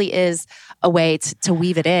homes. There really is a way to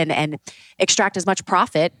weave it in and extract as much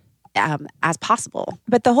profit as possible.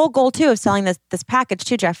 But the whole goal too of selling this package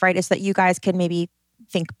too, Jeff, right, is that you guys can maybe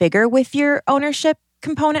think bigger with your ownership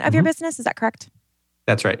component of your business. Is that correct?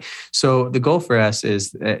 That's right. So the goal for us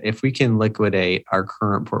is that if we can liquidate our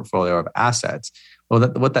current portfolio of assets, well,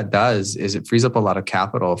 what that does is it frees up a lot of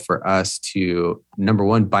capital for us to, number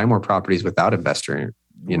one, buy more properties without investor,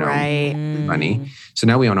 money. So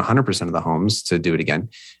now we own 100% of the homes to do it again.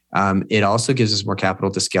 It also gives us more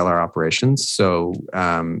capital to scale our operations. So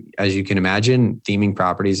as you can imagine, theming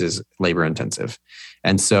properties is labor intensive.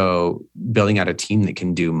 And so building out a team that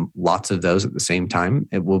can do lots of those at the same time,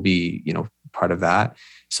 it will be, part of that.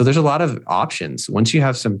 So there's a lot of options. Once you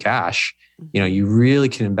have some cash, you really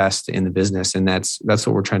can invest in the business. And that's what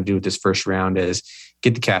we're trying to do with this first round is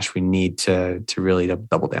get the cash we need to really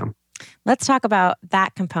double down. Let's talk about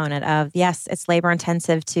that component of, yes, it's labor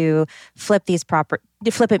intensive to flip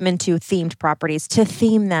them into themed properties, to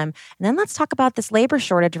theme them. And then let's talk about this labor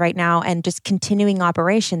shortage right now and just continuing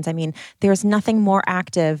operations. I mean, there's nothing more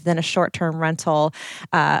active than a short-term rental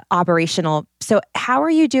operational. So how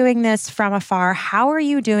are you doing this from afar? How are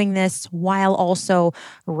you doing this while also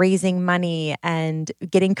raising money and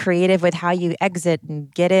getting creative with how you exit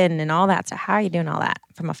and get in and all that? So how are you doing all that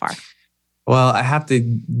from afar? Well, I have to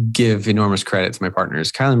give enormous credit to my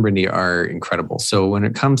partners. Kyle and Brindy are incredible. So when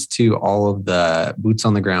it comes to all of the boots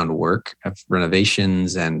on the ground work of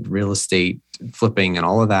renovations and real estate flipping and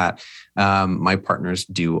all of that, my partners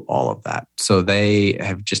do all of that. So they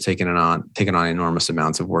have just taken on enormous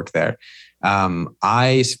amounts of work there.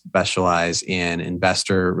 I specialize in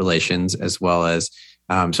investor relations as well as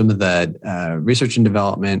some of the research and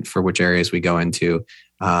development for which areas we go into,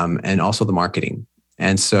 and also the marketing.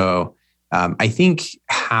 And so I think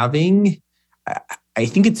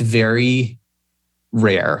it's very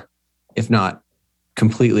rare, if not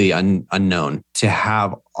completely unknown, to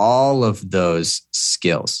have all of those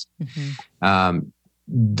skills. Mm-hmm.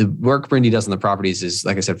 The work Brindy does on the properties is,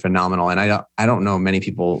 like I said, phenomenal. And I don't know many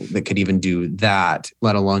people that could even do that,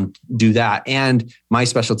 let alone do that. And my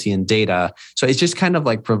specialty in data. So it just kind of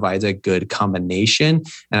like provides a good combination.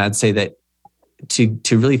 And I'd say that to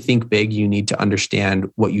really think big, you need to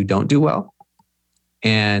understand what you don't do well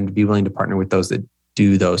and be willing to partner with those that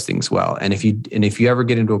do those things well. And if you ever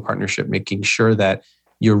get into a partnership, making sure that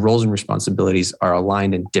your roles and responsibilities are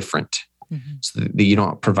aligned and different, mm-hmm. so that you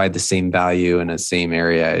don't provide the same value in the same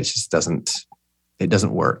area. It just doesn't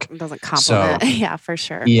work. It doesn't complement. So, yeah, for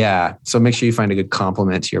sure. Yeah. So make sure you find a good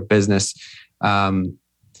complement to your business.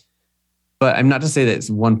 But I'm not to say that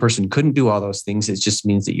one person couldn't do all those things. It just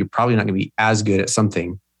means that you're probably not going to be as good at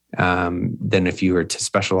something than if you were to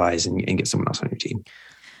specialize and get someone else on your team.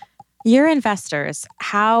 Your investors,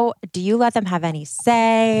 how do you let them have any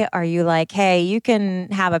say? Are you like, hey, you can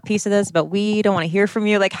have a piece of this, but we don't want to hear from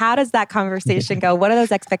you? Like, how does that conversation go? What are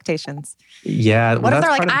those expectations? Yeah. What if they're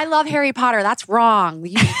like, I love Harry Potter. That's wrong.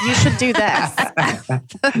 You should do this.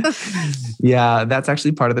 Yeah, that's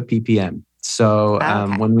actually part of the PPM. So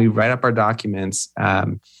when we write up our documents,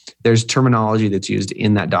 there's terminology that's used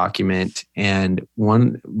in that document. And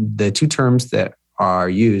the two terms that are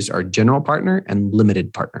used are general partner and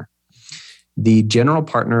limited partner. The general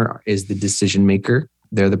partner is the decision maker.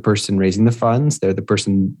 They're the person raising the funds. They're the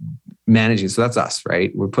person managing. So that's us,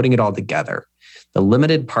 right? We're putting it all together. The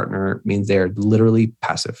limited partner means they're literally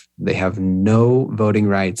passive. They have no voting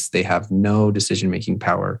rights. They have no decision-making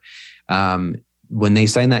power. When they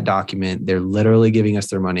sign that document, they're literally giving us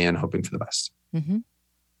their money and hoping for the best. Mm-hmm.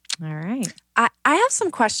 All right. I have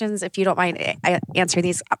some questions, if you don't mind. I answer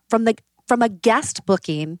these from a guest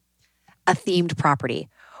booking a themed property.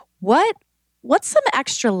 What's some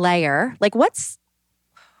extra layer? Like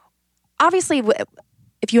obviously,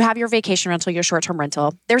 if you have your vacation rental, your short-term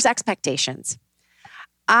rental, there's expectations.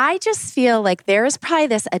 I just feel like there's probably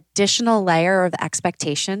this additional layer of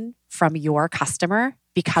expectation from your customer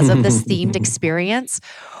because of this themed experience.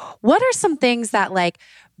 What are some things that, like,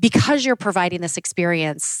 because you're providing this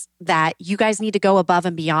experience, that you guys need to go above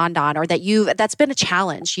and beyond on, or that's been a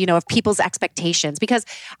challenge, of people's expectations? Because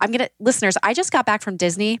listeners, I just got back from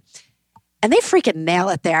Disney and they freaking nail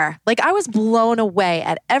it there. Like, I was blown away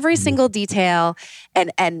at every single detail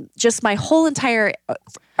and just my whole entire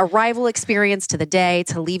arrival experience to the day,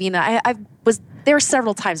 to leaving. I was there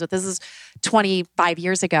several times, but this is 25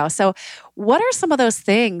 years ago. So what are some of those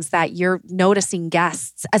things that you're noticing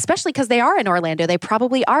guests, especially because they are in Orlando, they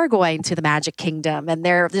probably are going to the Magic Kingdom and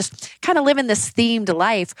they're just kind of living this themed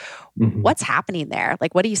life. Mm-hmm. What's happening there?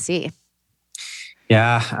 Like, what do you see?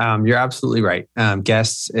 Yeah, you're absolutely right.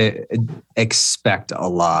 Guests expect a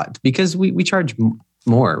lot because we charge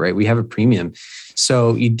more, right? We have a premium.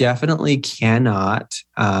 So you definitely cannot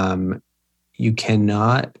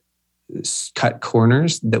cut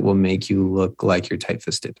corners that will make you look like you're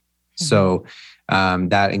tight-fisted. Mm-hmm. So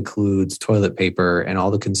that includes toilet paper and all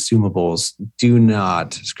the consumables. Do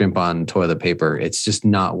not scrimp on toilet paper. It's just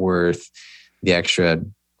not worth the extra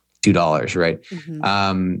 $2, right?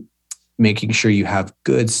 Mm-hmm. Making sure you have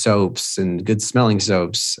good soaps and good smelling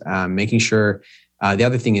soaps. Making sure the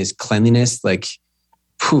other thing is cleanliness. Like,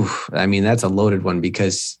 that's a loaded one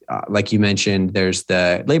because like you mentioned, there's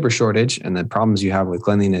the labor shortage and the problems you have with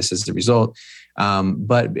cleanliness as a result.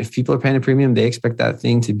 But if people are paying a premium, they expect that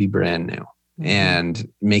thing to be brand new. Mm-hmm. And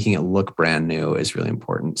making it look brand new is really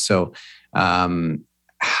important. So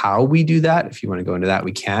how we do that, if you want to go into that,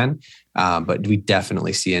 we can. But we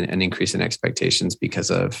definitely see an increase in expectations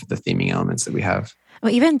because of the theming elements that we have.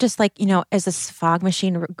 Well, even just like, is this fog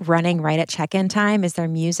machine running right at check-in time? Is there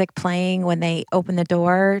music playing when they open the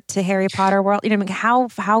door to Harry Potter World? How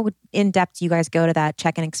in-depth do you guys go to that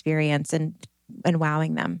check-in experience and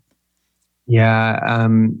wowing them? Yeah,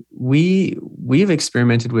 we've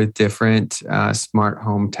experimented with different smart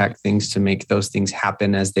home tech things to make those things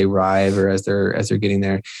happen as they arrive or as they're getting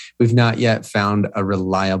there. We've not yet found a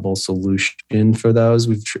reliable solution for those.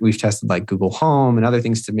 We've tested like Google Home and other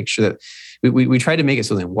things to make sure that we tried to make it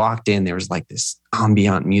so they walked in, there was like this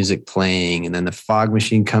ambient music playing, and then the fog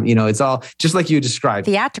machine come. It's all just like you described,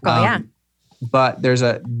 theatrical, yeah. But there's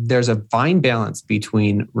a fine balance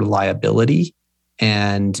between reliability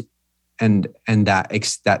and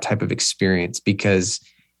that type of experience, because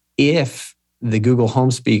if the Google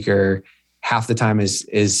Home speaker half the time is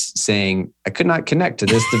saying, I could not connect to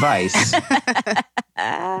this device,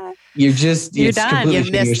 you're done.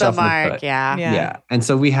 You missed the mark. Yeah. And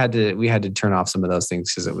so we had to turn off some of those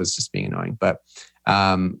things because it was just being annoying. But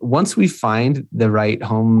once we find the right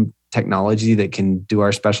home technology that can do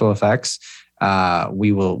our special effects,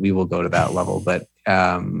 we will go to that level. But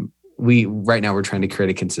right now we're trying to create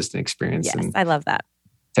a consistent experience. Yes, and I love that.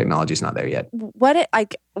 Technology's not there yet.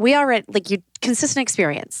 Consistent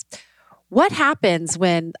experience. What happens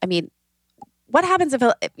if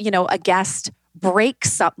a guest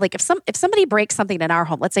breaks up? Like if somebody breaks something in our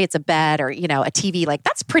home, let's say it's a bed or, a TV, like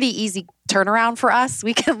that's pretty easy turnaround for us.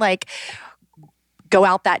 We can go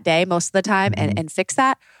out that day most of the time and fix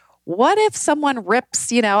that. What if someone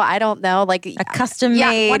rips, I don't know, like a custom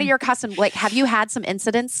made. One of your custom, have you had some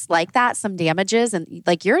incidents like that, some damages? And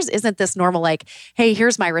yours isn't this normal, hey,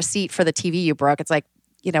 here's my receipt for the TV you broke. It's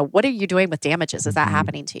what are you doing with damages? Is that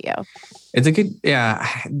happening to you? It's a good,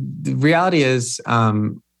 the reality is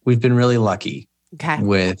we've been really lucky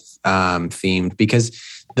with themed, because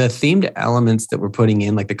the themed elements that we're putting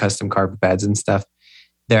in, like the custom carpet beds and stuff,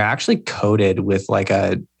 they're actually coated with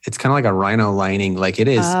it's kind of like a rhino lining, like it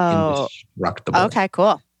is indestructible. Okay,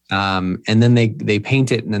 cool. And then they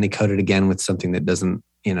paint it and then they coat it again with something that doesn't,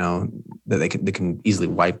 that they can easily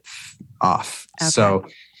wipe off. Okay. So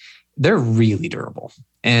they're really durable.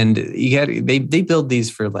 And they build these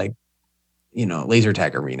for laser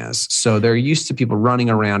tag arenas. So they're used to people running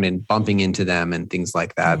around and bumping into them and things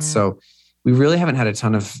like that. Yeah. So we really haven't had a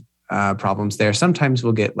ton of problems there. Sometimes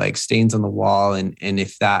we'll get stains on the wall, and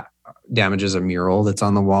if that damages a mural that's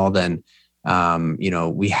on the wall, then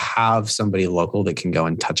we have somebody local that can go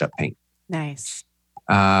and touch up paint. Nice.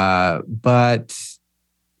 But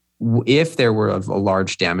if there were a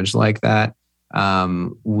large damage like that,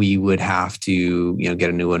 we would have to get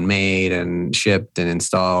a new one made and shipped and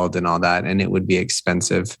installed and all that, and it would be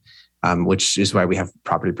expensive, which is why we have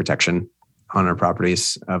property protection on our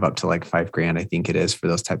properties of up to $5,000, I think it is, for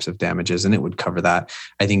those types of damages. And it would cover that.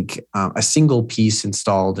 I think a single piece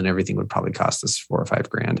installed and everything would probably cost us $4,000 or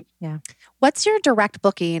 $5,000. Yeah. What's your direct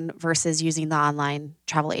booking versus using the online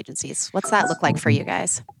travel agencies? What's that look like for you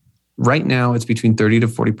guys? Right now, it's between 30 to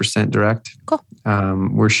 40% direct. Cool.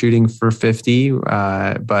 We're shooting for 50,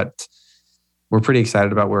 but we're pretty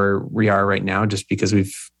excited about where we are right now, just because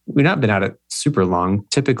we've not been at it super long.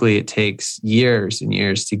 Typically, it takes years and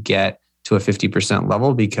years to get to a 50%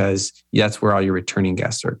 level, because that's where all your returning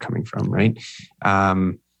guests are coming from, right?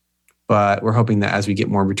 But we're hoping that as we get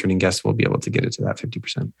more returning guests, we'll be able to get it to that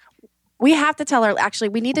 50%. We have to tell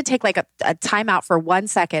we need to take a timeout for 1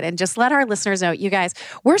 second and just let our listeners know, you guys,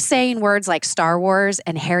 we're saying words like Star Wars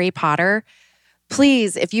and Harry Potter.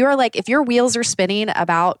 Please, if your wheels are spinning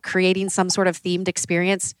about creating some sort of themed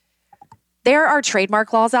experience, there are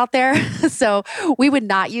trademark laws out there. So we would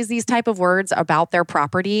not use these type of words about their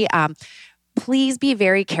property. Please be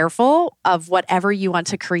very careful of whatever you want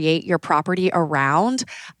to create your property around.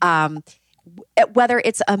 Whether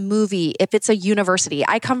it's a movie, if it's a university.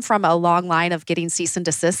 I come from a long line of getting cease and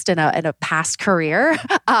desist in a past career.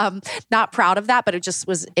 Not proud of that, but it just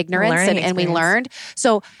was ignorance and we learned.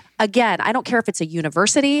 So again, I don't care if it's a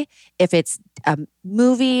university, if it's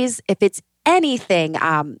movies, if it's anything.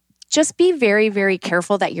 Just be very, very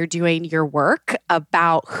careful that you're doing your work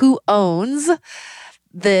about who owns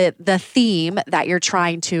the theme that you're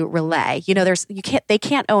trying to relay. They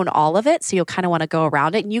can't own all of it, so you'll kind of want to go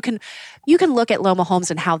around it. And you can look at Loma Homes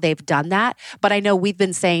and how they've done that. But I know we've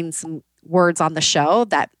been saying some words on the show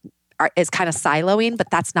that is kind of siloing, but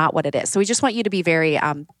that's not what it is. So we just want you to be very,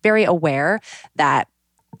 very aware that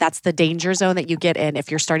that's the danger zone that you get in if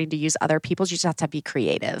you're starting to use other people's. You just have to be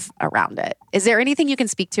creative around it. Is there anything you can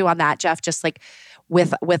speak to on that, Jeff? Just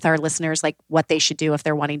with our listeners, what they should do if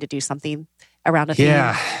they're wanting to do something around a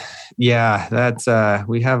theme? Yeah. That's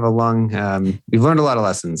we have we've learned a lot of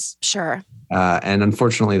lessons. Sure. And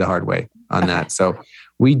unfortunately, the hard way. on that. So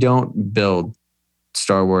we don't build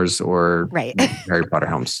Star Wars or Harry Potter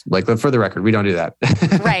homes. Like, for the record, we don't do that.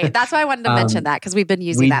 Right. That's why I wanted to mention that, because we've been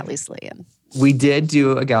using that loosely. And we did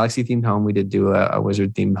do a Galaxy themed home. We did do a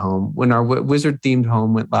Wizard themed home. When our Wizard themed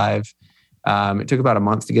home went live, it took about a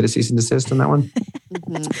month to get a cease and desist on that one.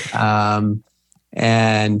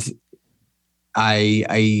 And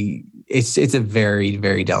it's a very,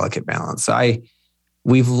 very delicate balance. So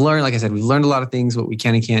we've learned, like I said, we've learned a lot of things, what we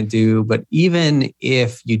can and can't do. But even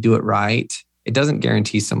if you do it right, it doesn't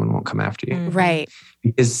guarantee someone won't come after you. Right.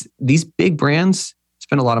 Because these big brands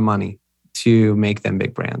spend a lot of money to make them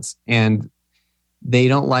big brands. And they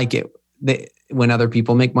don't like it when other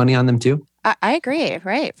people make money on them too. I agree.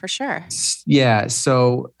 Right. For sure. Yeah.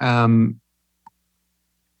 So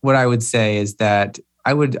what I would say is that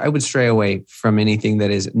I would stray away from anything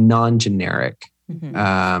that is non-generic,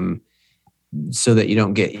 so that you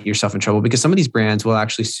don't get yourself in trouble, because some of these brands will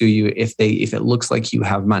actually sue you if it looks like you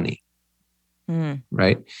have money.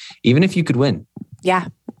 Right? Even if you could win. Yeah.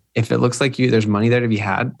 If it looks like there's money there to be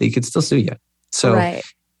had, they could still sue you. So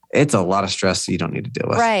it's a lot of stress that you don't need to deal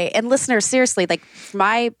with. Right. And listeners, seriously, like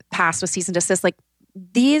my past with cease and desist, like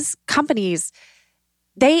these companies,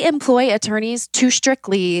 they employ attorneys to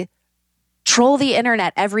strictly troll the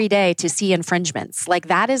internet every day to see infringements. Like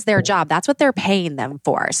that is their job. That's what they're paying them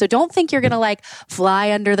for. So don't think you're going to like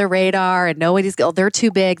fly under the radar and they're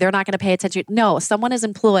too big, they're not going to pay attention. No, someone is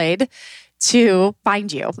employed to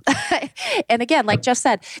find you. And again, like Jeff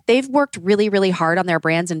said, they've worked really, really hard on their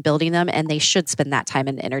brands and building them, and they should spend that time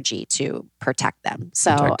and energy to protect them.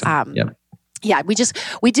 So, yeah,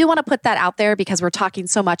 we do want to put that out there because we're talking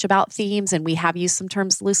so much about themes and we have used some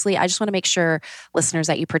terms loosely. I just want to make sure, listeners,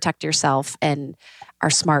 that you protect yourself and are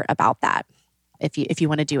smart about that if you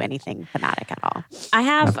want to do anything thematic at all. I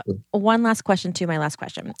have one last question to my last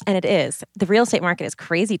question, and it is, the real estate market is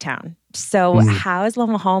crazy town. So how is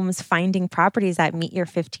Loma Homes finding properties that meet your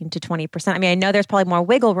 15 to 20%? I mean, I know there's probably more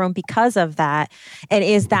wiggle room because of that. And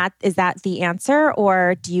is that the answer,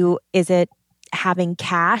 or is it having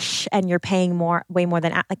cash and you're paying way more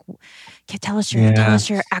than tell us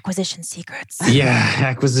your acquisition secrets. Yeah,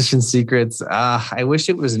 acquisition secrets. I wish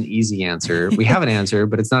it was an easy answer. We have an answer,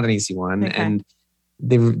 but it's not an easy one. Okay. And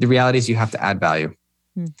the reality is you have to add value.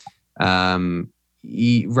 Right.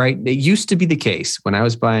 It used to be the case when I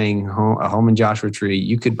was buying a home in Joshua Tree,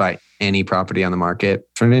 you could buy any property on the market,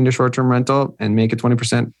 turn it into short-term rental and make a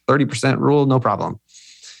 20%, 30% rule, no problem.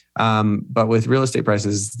 But with real estate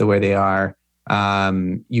prices the way they are,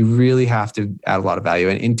 you really have to add a lot of value.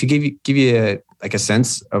 And to give you a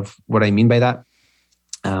sense of what I mean by that,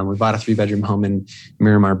 we bought a 3-bedroom home in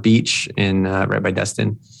Miramar Beach right by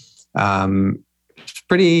Destin. It's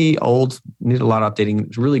pretty old, needed a lot of updating.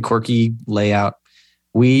 It's really quirky layout.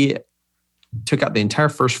 We took out the entire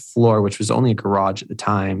first floor, which was only a garage at the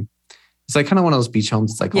time. It's like kind of one of those beach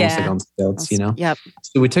homes. It's like almost like on stilts, you know? Yep.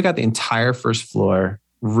 So we took out the entire first floor,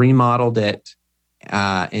 remodeled it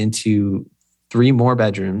into 4 more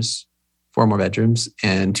bedrooms,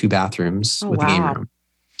 and 2 bathrooms with a game room.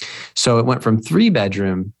 So it went from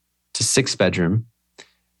 3-bedroom to 6-bedroom.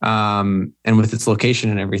 And with its location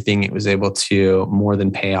and everything, it was able to more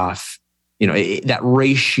than pay off. That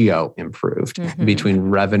ratio improved between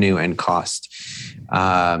revenue and cost.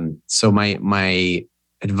 So my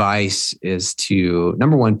advice is to,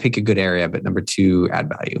 number 1, pick a good area, but number 2, add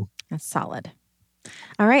value. That's solid.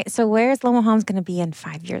 All right. So where's Loma Homes going to be in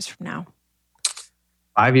 5 years from now?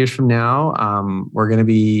 5 years from now, we're going to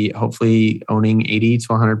be hopefully owning 80 to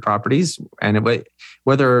 100 properties. And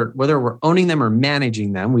whether we're owning them or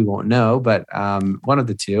managing them, we won't know, but one of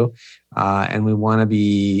the two. And we want to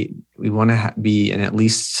be in at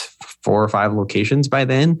least 4 or 5 locations by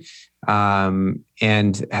then,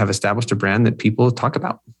 and have established a brand that people talk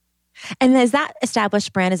about. And is that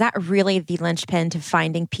established brand, is that really the linchpin to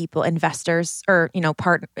finding people, investors, or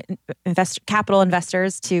capital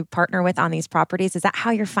investors to partner with on these properties? Is that how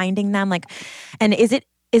you're finding them? And is it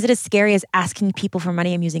as scary as asking people for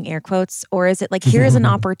money? I'm using air quotes. Or is it like, here is an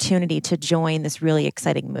opportunity to join this really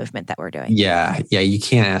exciting movement that we're doing? Yeah. You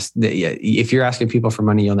can't ask. If you're asking people for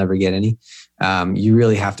money, you'll never get any. You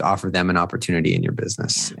really have to offer them an opportunity in your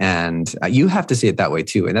business. And you have to see it that way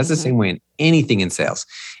too. And that's the same way in anything in sales.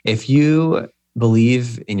 If you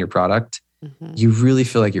believe in your product, you really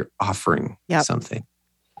feel like you're offering something.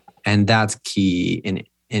 And that's key in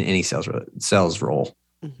any sales role.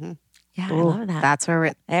 Yeah, I love that. That's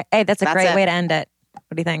where that's a great way to end it.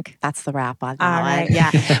 What do you think? That's the wrap on that. All right.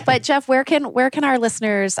 Yeah. But Jeff, where can our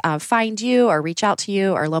listeners find you or reach out to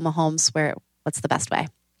you, or Loma Homes? What's the best way?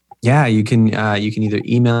 Yeah, you can either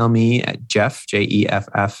email me at Jeff,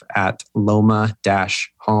 Jeff, at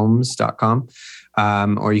loma-homes.com,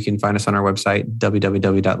 or you can find us on our website,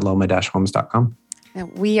 www.loma-homes.com.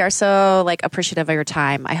 We are so appreciative of your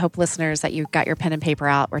time. I hope listeners that you got your pen and paper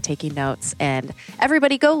out, we're taking notes, and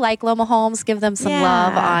everybody go like Loma Homes, give them some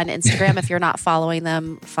love on Instagram. If you're not following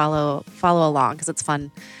them, follow along because it's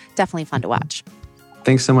fun, definitely fun to watch.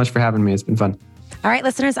 Thanks so much for having me. It's been fun. All right,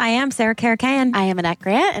 listeners, I am Sarah Karakayan. I am Annette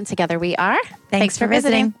Grant, and together we are. Thanks for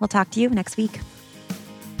visiting. We'll talk to you next week.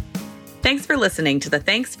 Thanks for listening to the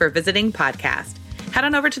Thanks for Visiting podcast. Head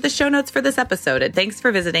on over to the show notes for this episode at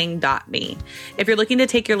thanksforvisiting.me. If you're looking to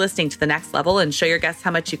take your listing to the next level and show your guests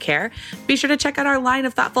how much you care, be sure to check out our line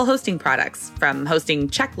of thoughtful hosting products. From hosting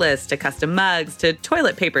checklists to custom mugs to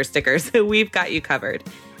toilet paper stickers, we've got you covered.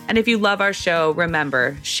 And if you love our show,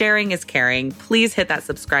 remember, sharing is caring. Please hit that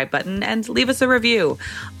subscribe button and leave us a review.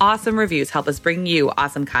 Awesome reviews help us bring you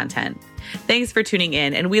awesome content. Thanks for tuning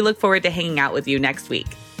in, and we look forward to hanging out with you next week.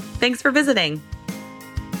 Thanks for visiting.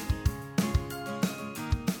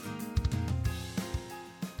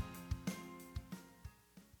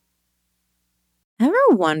 Ever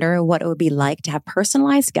wonder what it would be like to have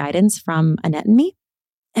personalized guidance from Annette and me?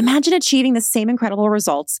 Imagine achieving the same incredible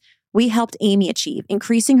results we helped Amy achieve,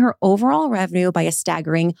 increasing her overall revenue by a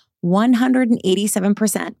staggering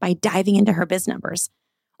 187% by diving into her biz numbers.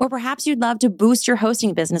 Or perhaps you'd love to boost your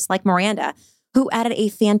hosting business like Miranda, who added a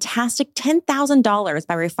fantastic $10,000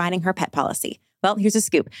 by refining her pet policy. Well, here's a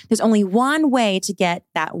scoop. There's only one way to get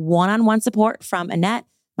that one-on-one support from Annette,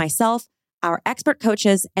 myself, our expert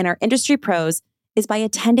coaches, and our industry pros is by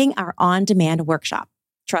attending our on-demand workshop.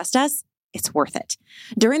 Trust us, it's worth it.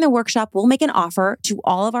 During the workshop, we'll make an offer to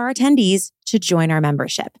all of our attendees to join our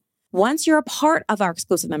membership. Once you're a part of our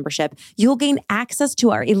exclusive membership, you'll gain access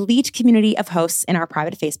to our elite community of hosts in our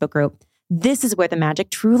private Facebook group. This is where the magic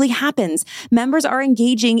truly happens. Members are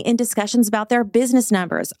engaging in discussions about their business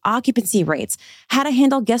numbers, occupancy rates, how to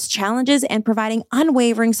handle guest challenges, and providing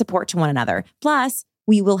unwavering support to one another. Plus,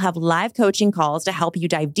 we will have live coaching calls to help you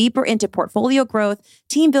dive deeper into portfolio growth,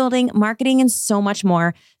 team building, marketing, and so much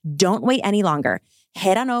more. Don't wait any longer.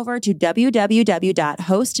 Head on over to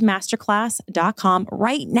www.hostmasterclass.com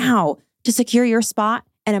right now to secure your spot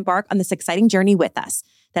and embark on this exciting journey with us.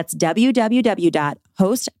 That's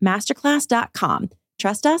www.hostmasterclass.com.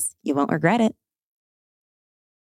 Trust us, you won't regret it.